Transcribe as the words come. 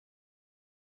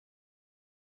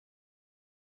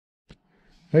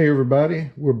Hey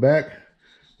everybody, we're back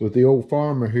with the old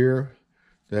farmer here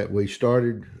that we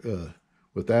started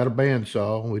without a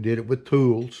bandsaw. We did it with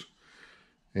tools,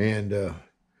 and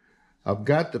I've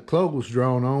got the clothes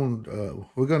drawn on.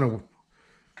 We're going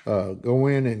to go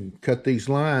in and cut these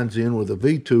lines in with a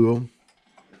V-tool.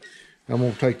 I'm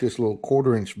going to take this little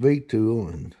 1/4-inch V-tool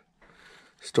and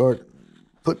start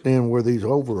putting in where these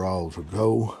overalls will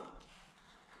go.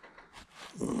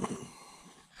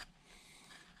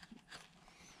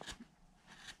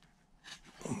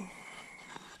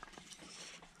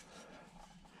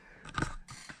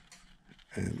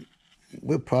 And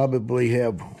we'll probably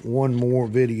have one more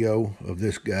video of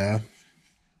this guy.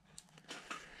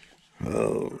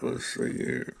 Oh, let's see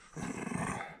here.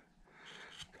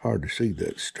 Hard to see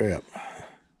that strap.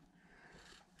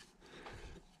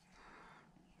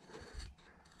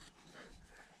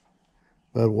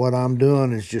 But what I'm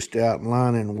doing is just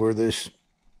outlining where this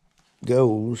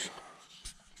goes.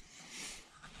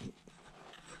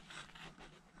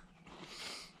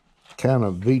 Kind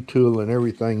of V-tooling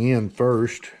everything in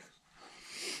first.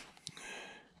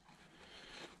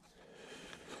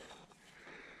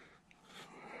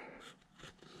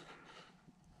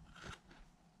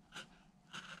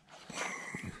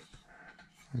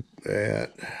 Like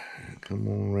that. Come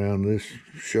on around this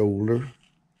shoulder.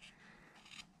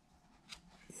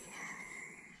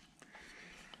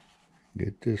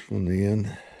 Get this one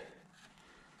in.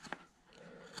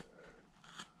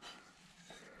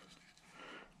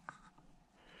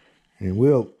 And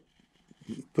we'll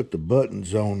put the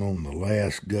buttons on the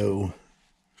last go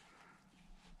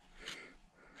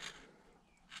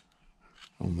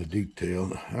on the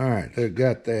detail. All right, I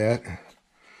got that.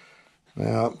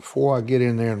 Now, before I get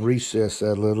in there and recess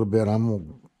that a little bit, I'm going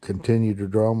to continue to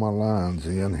draw my lines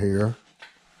in here.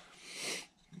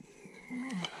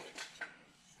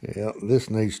 Yeah, this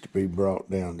needs to be brought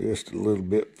down just a little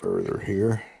bit further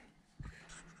here.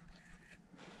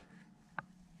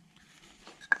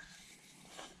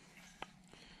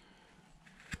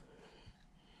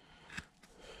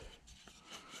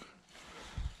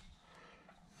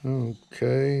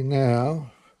 Okay,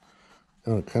 now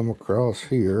I'm going to come across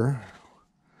here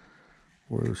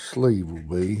where the sleeve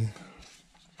will be.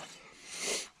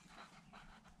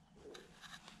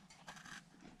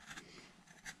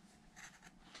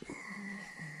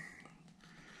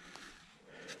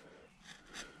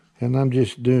 And I'm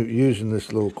just using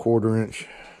this little 1/4-inch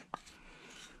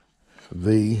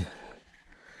V,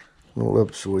 little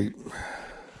up sweep.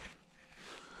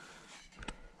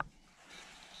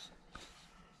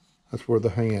 That's where the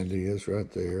hand is, right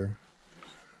there.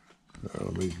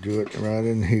 Let me do it right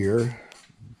in here.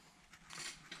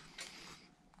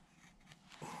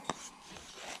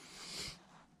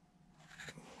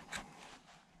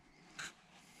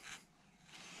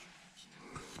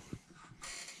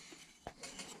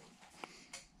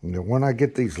 Now, when I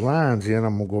get these lines in,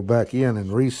 I'm going to go back in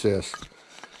and recess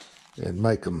and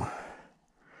make them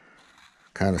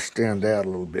kind of stand out a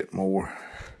little bit more.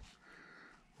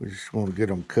 We just want to get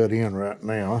them cut in right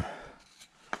now.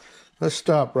 Let's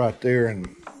stop right there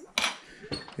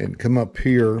and come up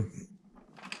here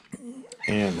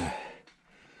and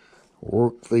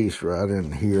work these right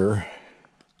in here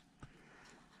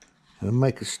and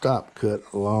make a stop cut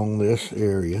along this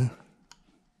area.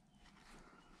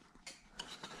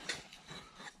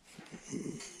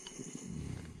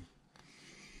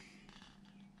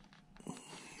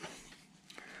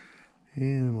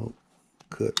 And we'll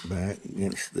cut back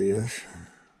against this.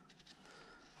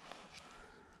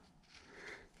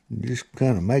 And just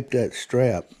kind of make that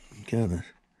strap kind of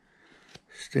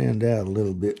stand out a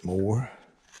little bit more.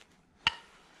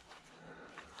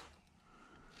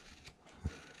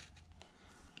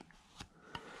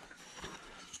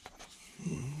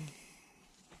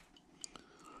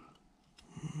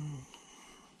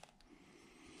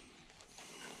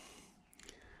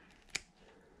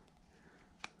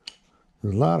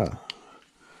 There's a lot of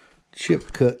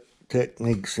chip cut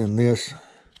techniques in this.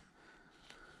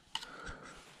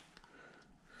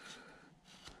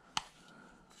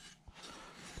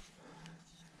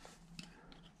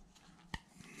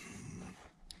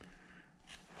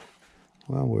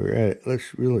 While we're at it,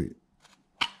 let's really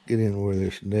get in where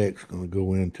this neck's going to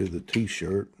go into the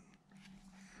t-shirt.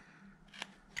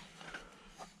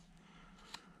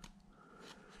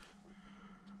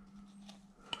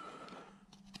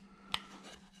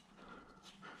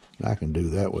 I can do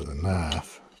that with a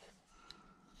knife.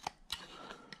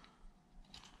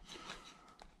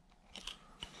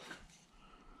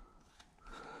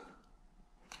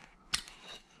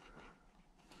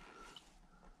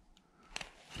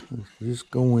 Let's just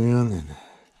go in and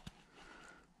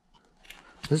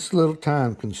It's a little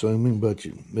time consuming, but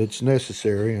it's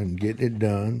necessary and getting it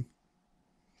done.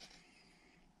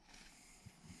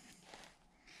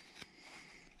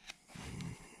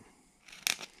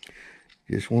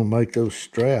 Just want to make those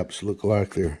straps look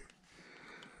like they're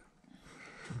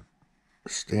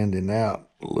standing out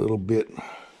a little bit.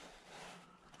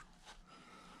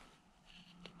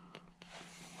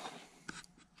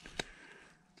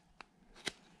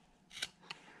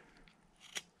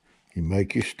 You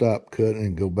make your stop cut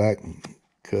and go back and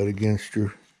cut against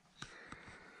your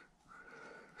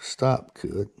stop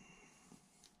cut.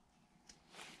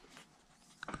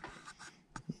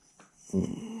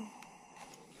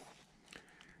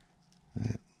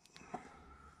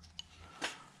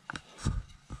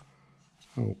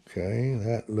 Okay,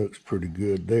 that looks pretty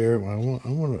good there. I want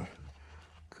to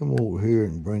come over here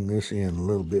and bring this in a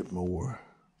little bit more.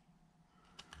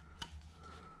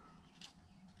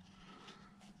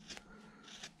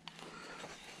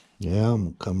 Now I'm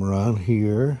going to come around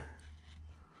here.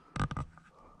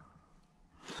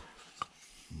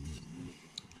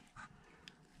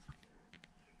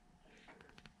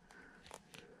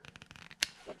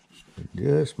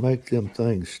 Just make them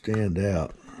things stand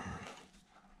out.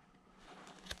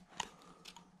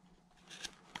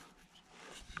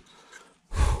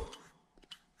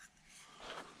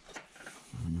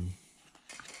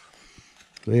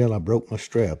 Well, I broke my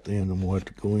strap then. I'm going to have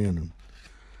to go in and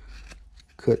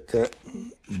cut that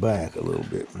back a little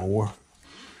bit more.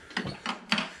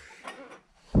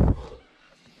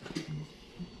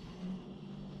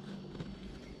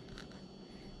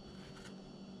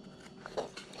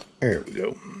 There we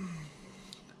go.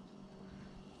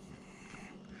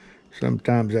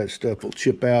 Sometimes that stuff will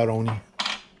chip out on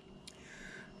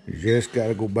you. You just got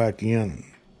to go back in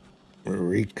and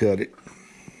recut it.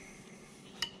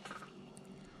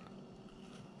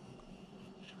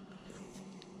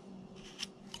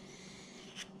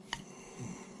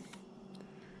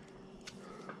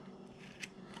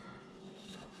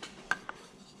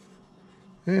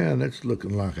 Yeah, that's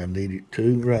looking like I need it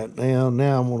to right now.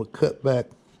 Now I'm going to cut back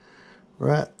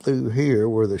right through here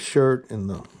where the shirt and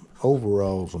the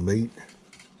overalls will meet.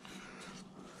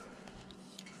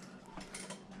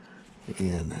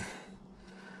 And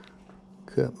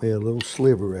cut me a little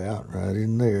sliver out right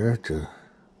in there to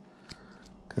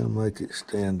kind of make it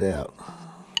stand out.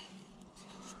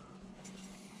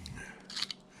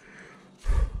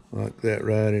 Like that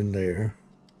right in there.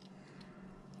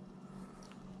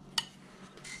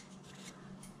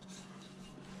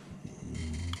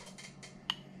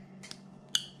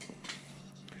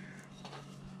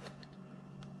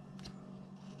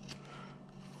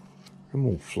 I'm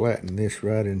going to flatten this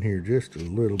right in here just a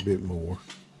little bit more.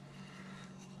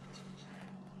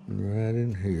 Right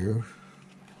in here.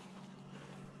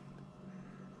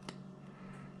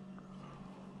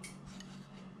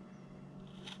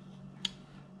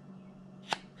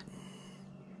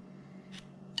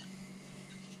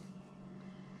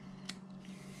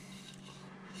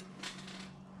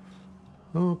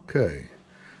 Okay.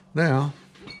 Now,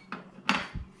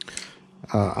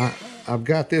 I've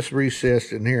got this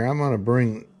recessed in here. I'm gonna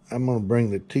bring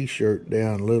the t-shirt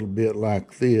down a little bit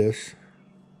like this.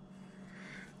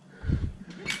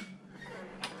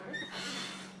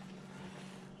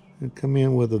 And come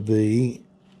in with a V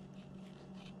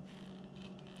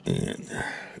and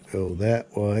go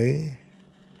that way.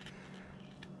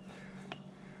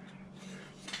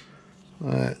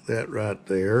 Like that right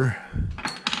there.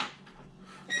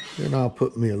 Then I'll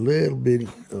put me a little bit,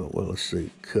 oh, well, let's see,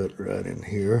 cut right in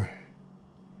here.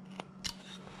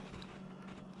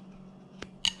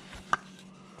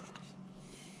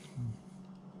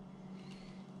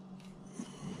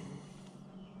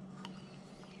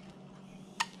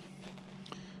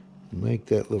 Make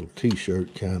that little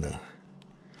t-shirt kind of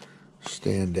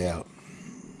stand out.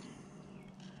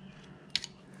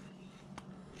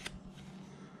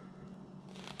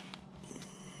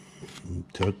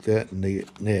 And tuck that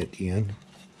neck in.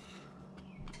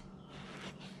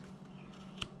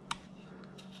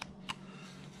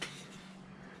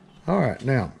 All right,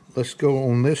 now let's go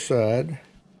on this side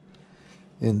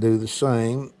and do the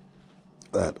same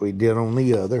that we did on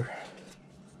the other.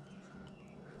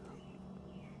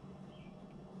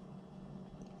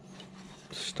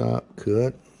 Stop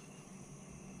cut.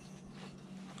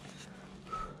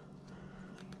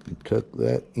 And tuck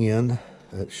that in,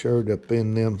 that shirt up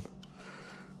in them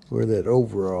where that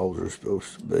overalls are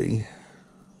supposed to be.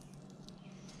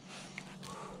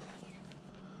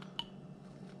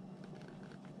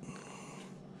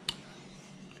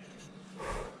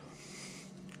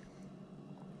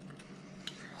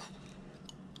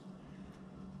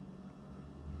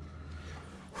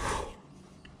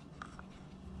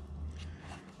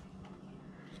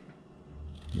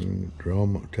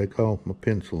 take off my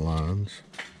pencil lines.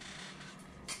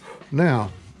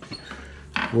 Now,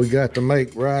 we got to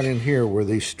make right in here where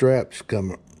these straps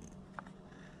come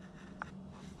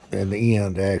at the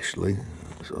end, actually.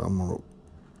 So I'm going to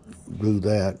glue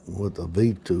that with a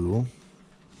V tool.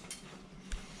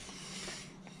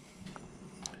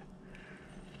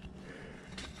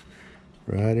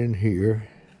 Right in here.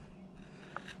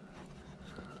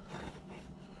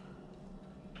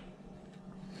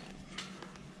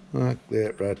 Like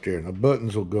that right there. And the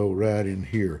buttons will go right in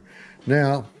here.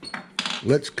 Now,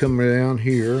 let's come down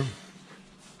here.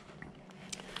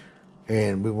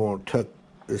 And we want to tuck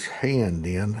this hand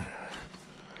in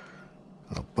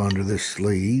up under this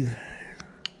sleeve.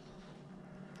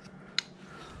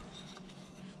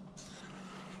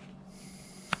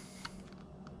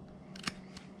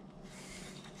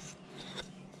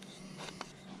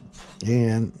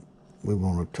 And we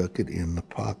want to tuck it in the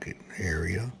pocket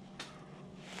area.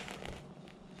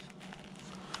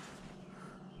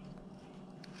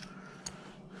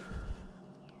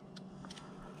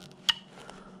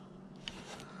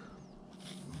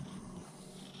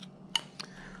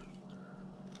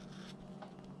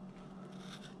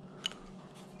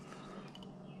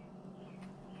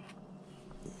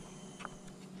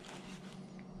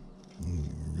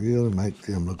 Really make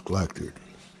them look like they're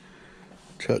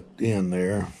tucked in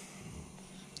there.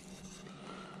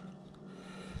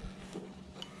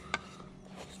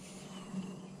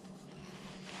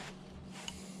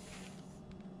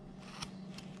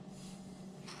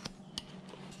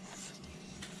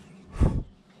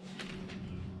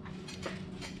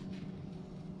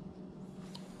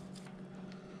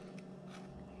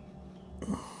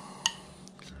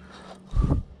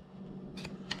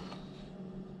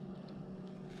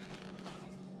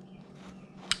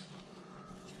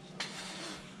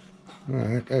 All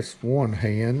right, that's one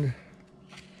hand.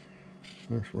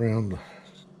 That's round.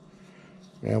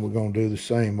 Now we're going to do the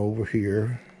same over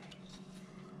here.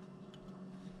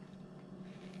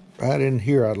 Right in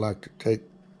here, I'd like to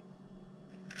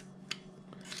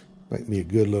make me a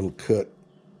good little cut,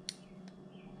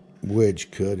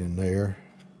 wedge cut in there.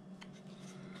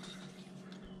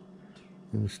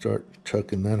 And start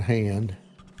tucking that hand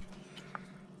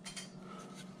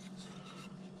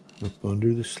up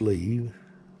under the sleeve.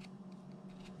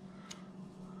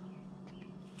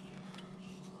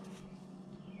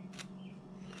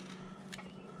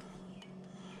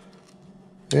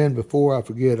 And before I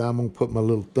forget, I'm going to put my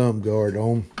little thumb guard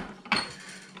on.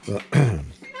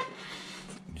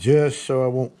 Just so I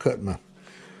won't cut my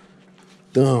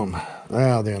thumb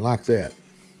out there like that.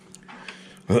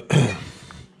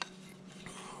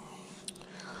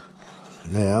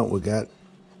 Now we got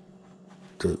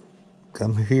to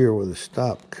come here with a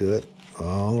stop cut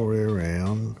all the way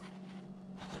around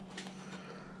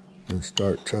and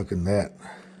start tucking that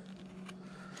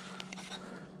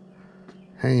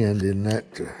hand in that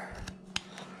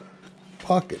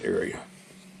pocket area.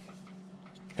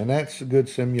 And that's a good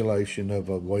simulation of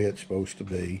the way it's supposed to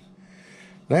be.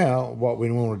 Now, what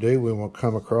we want to do, we want to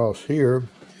come across here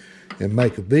and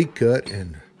make a V cut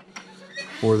and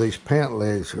where these pant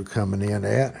legs are coming in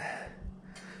at.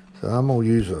 So I'm going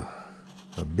to use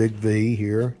a big V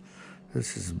here.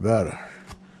 This is about a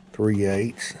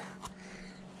 3/8.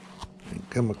 And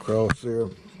come across there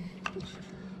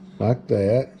like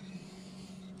that.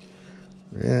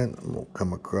 And I'm going to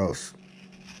come across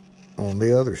on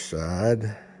the other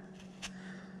side.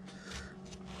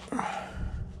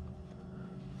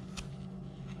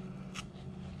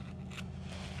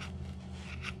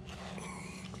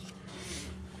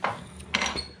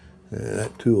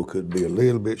 That tool could be a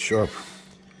little bit sharper.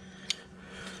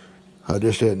 I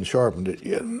just hadn't sharpened it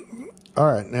yet.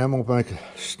 All right, now I'm going to make a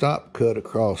stop cut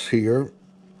across here.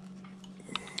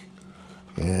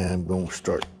 And I'm going to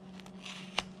start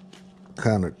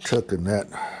kind of tucking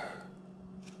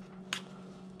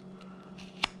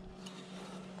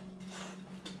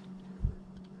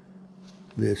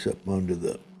this up under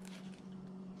the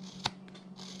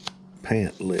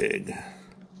pant leg.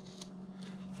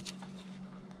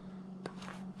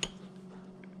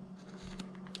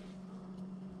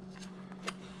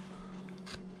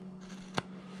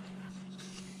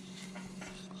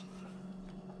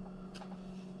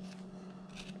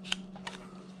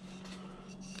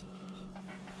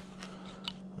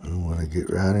 Get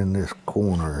right in this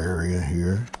corner area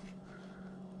here.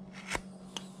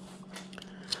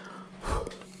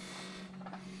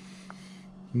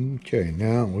 Okay,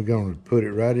 now we're going to put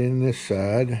it right in this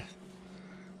side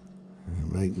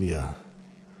and make me a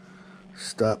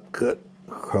stop cut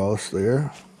across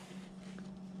there.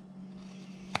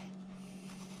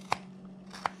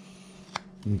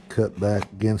 and cut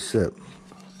back against that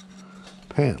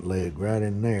pant leg right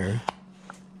in there.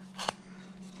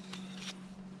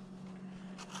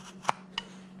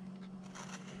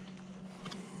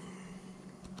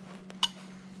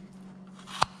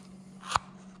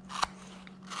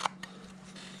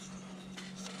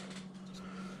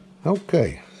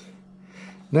 Okay,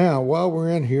 now while we're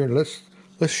in here, let's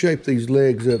shape these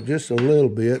legs up just a little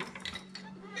bit.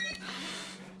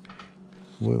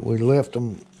 We left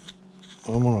them.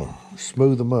 I'm gonna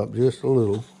smooth them up just a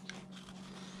little.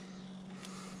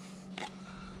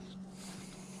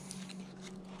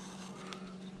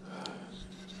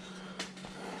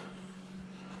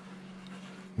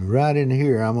 Right in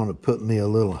here, I'm gonna put me a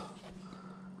little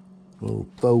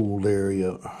fold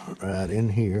area right in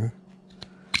here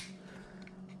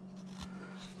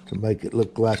to make it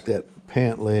look like that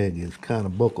pant leg is kind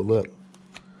of buckled up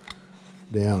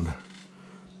down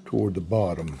toward the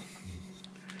bottom,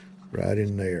 right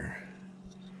in there.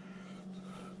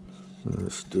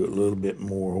 Let's do a little bit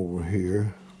more over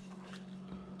here.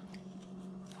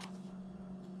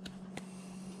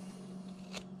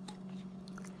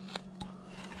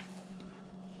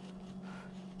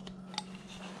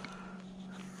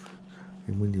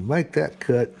 And when you make that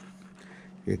cut,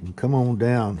 you can come on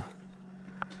down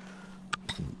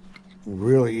and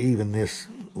really even this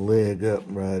leg up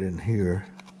right in here.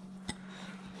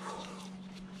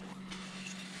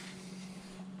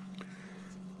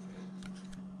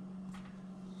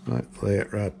 Like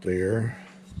that right there.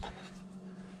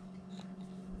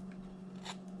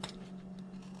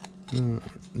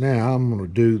 Now I'm going to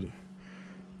do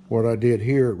what I did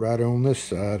here right on this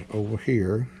side over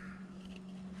here.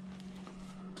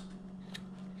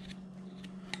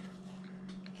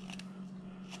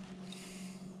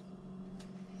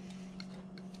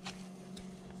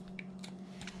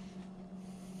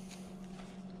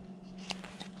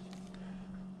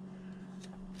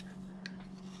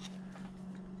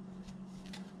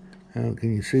 Now,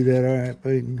 can you see that all right,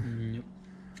 Peyton?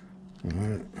 Yep. All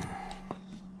right.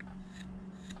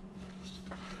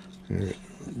 Here,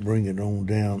 bring it on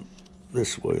down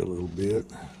this way a little bit.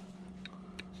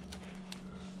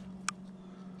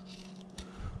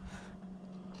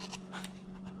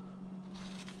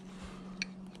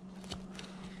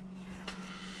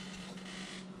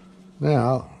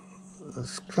 Now,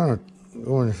 let's kind of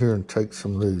go in here and take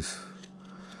some of these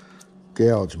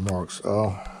gouge marks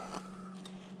off.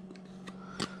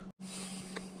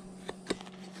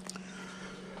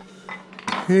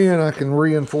 And I can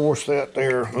reinforce that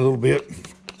there a little bit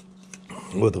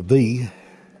with a V.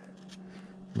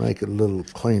 Make it a little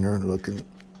cleaner looking.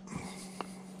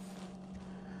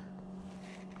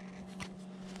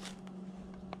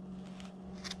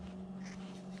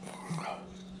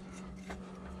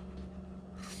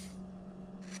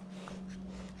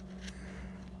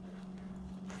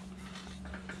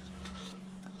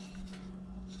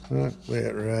 Like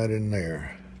that right in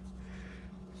there.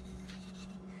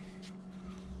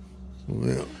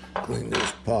 Well, clean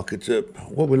these pockets up.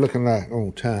 What we looking like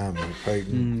on time,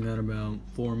 Peyton? Got about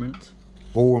 4 minutes.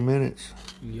 4 minutes?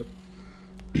 Yep.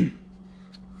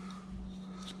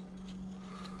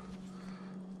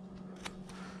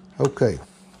 Okay.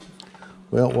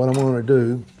 Well, what I'm going to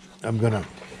do, I'm going to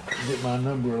get my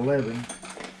number 11,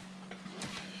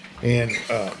 and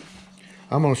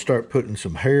I'm going to start putting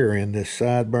some hair in this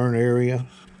sideburn area.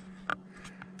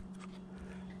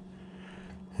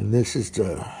 And this is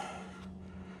a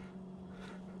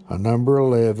number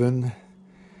 11,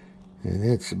 and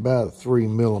it's about 3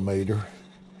 millimeter.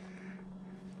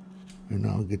 And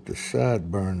I'll get the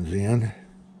sideburns in.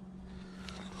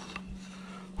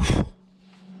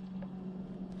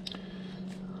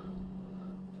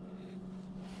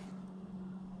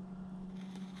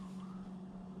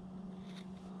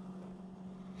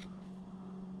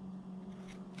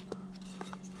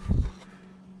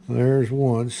 There's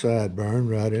one sideburn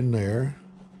right in there.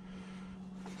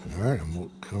 All right, I'm gonna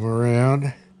come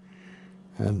around,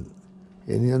 and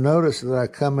you'll notice that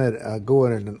I go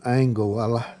at an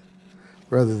angle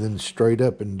rather than straight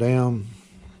up and down.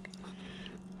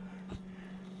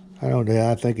 I don't know.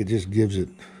 I think it just gives it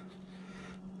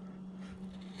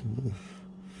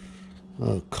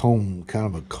a comb, kind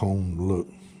of a combed look.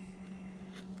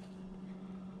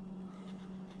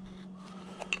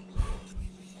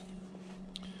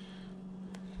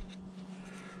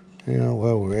 You know,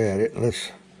 while we're at it,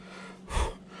 let's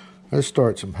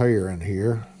start some hair in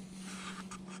here.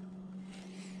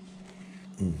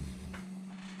 And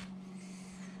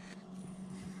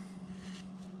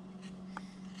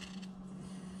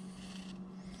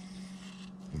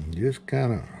just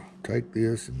kind of take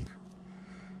this and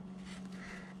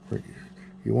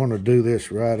You want to do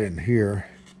this right in here.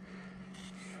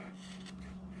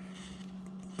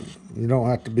 You don't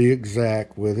have to be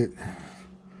exact with it.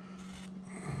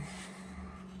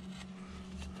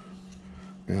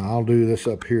 Now I'll do this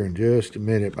up here in just a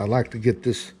minute. I like to get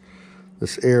this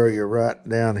area right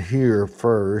down here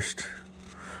first,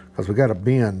 because we got a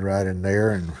bend right in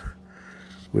there and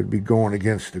we'd be going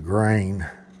against the grain.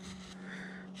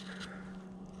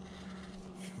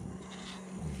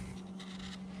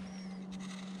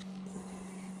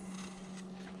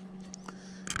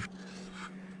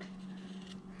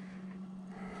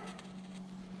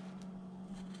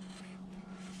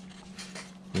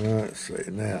 Let's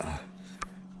see now.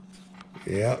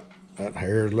 Yep, that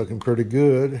hair is looking pretty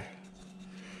good.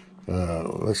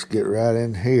 Let's get right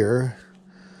in here.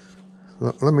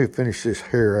 Let me finish this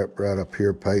hair up right up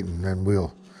here, Peyton, and then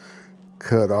we'll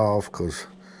cut off, because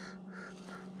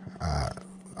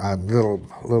I'm a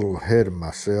little ahead of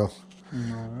myself.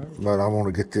 Right. But I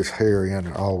want to get this hair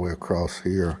in all the way across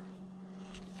here.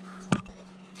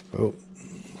 Oh.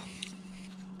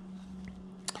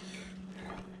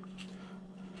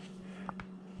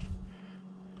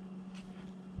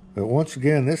 But once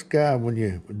again, this guy, when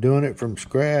you're doing it from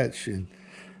scratch, and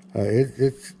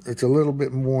it's a little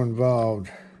bit more involved.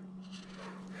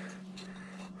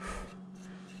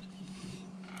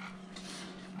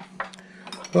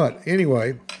 But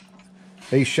anyway,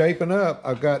 he's shaping up.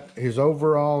 I've got his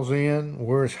overalls in,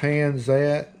 where his hands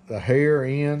at, the hair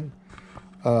in.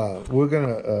 We're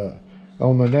gonna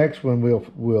on the next one we'll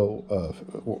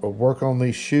work on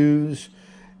these shoes,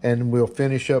 and we'll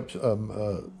finish up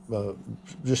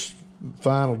just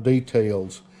final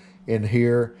details in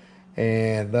here.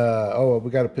 And oh, we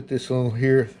got to put this on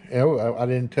here. Oh, I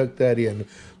didn't tuck that in.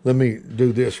 Let me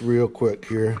do this real quick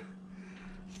here,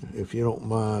 if you don't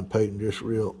mind, Peyton. Just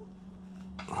real.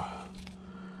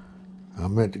 I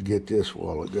meant to get this a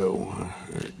while ago.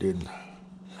 It didn't.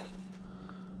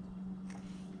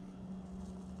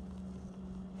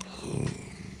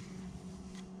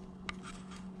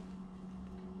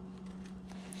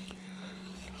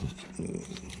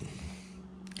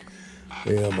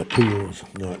 Yeah, my tools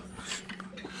not.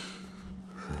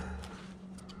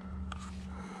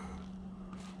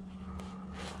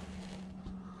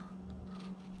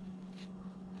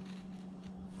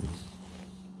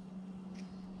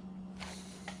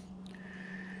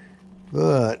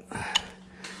 But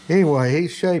anyway,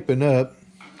 he's shaping up,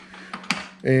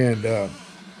 and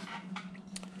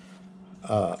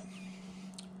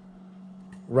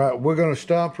right, we're gonna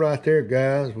stop right there,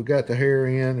 guys. We got the hair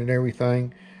in and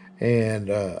everything, and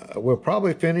we'll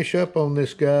probably finish up on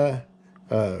this guy,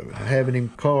 having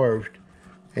him carved,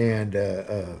 and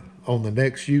on the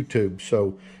next YouTube.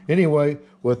 So anyway,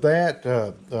 with that,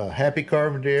 happy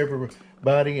carving to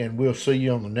everybody, and we'll see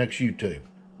you on the next YouTube.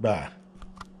 Bye.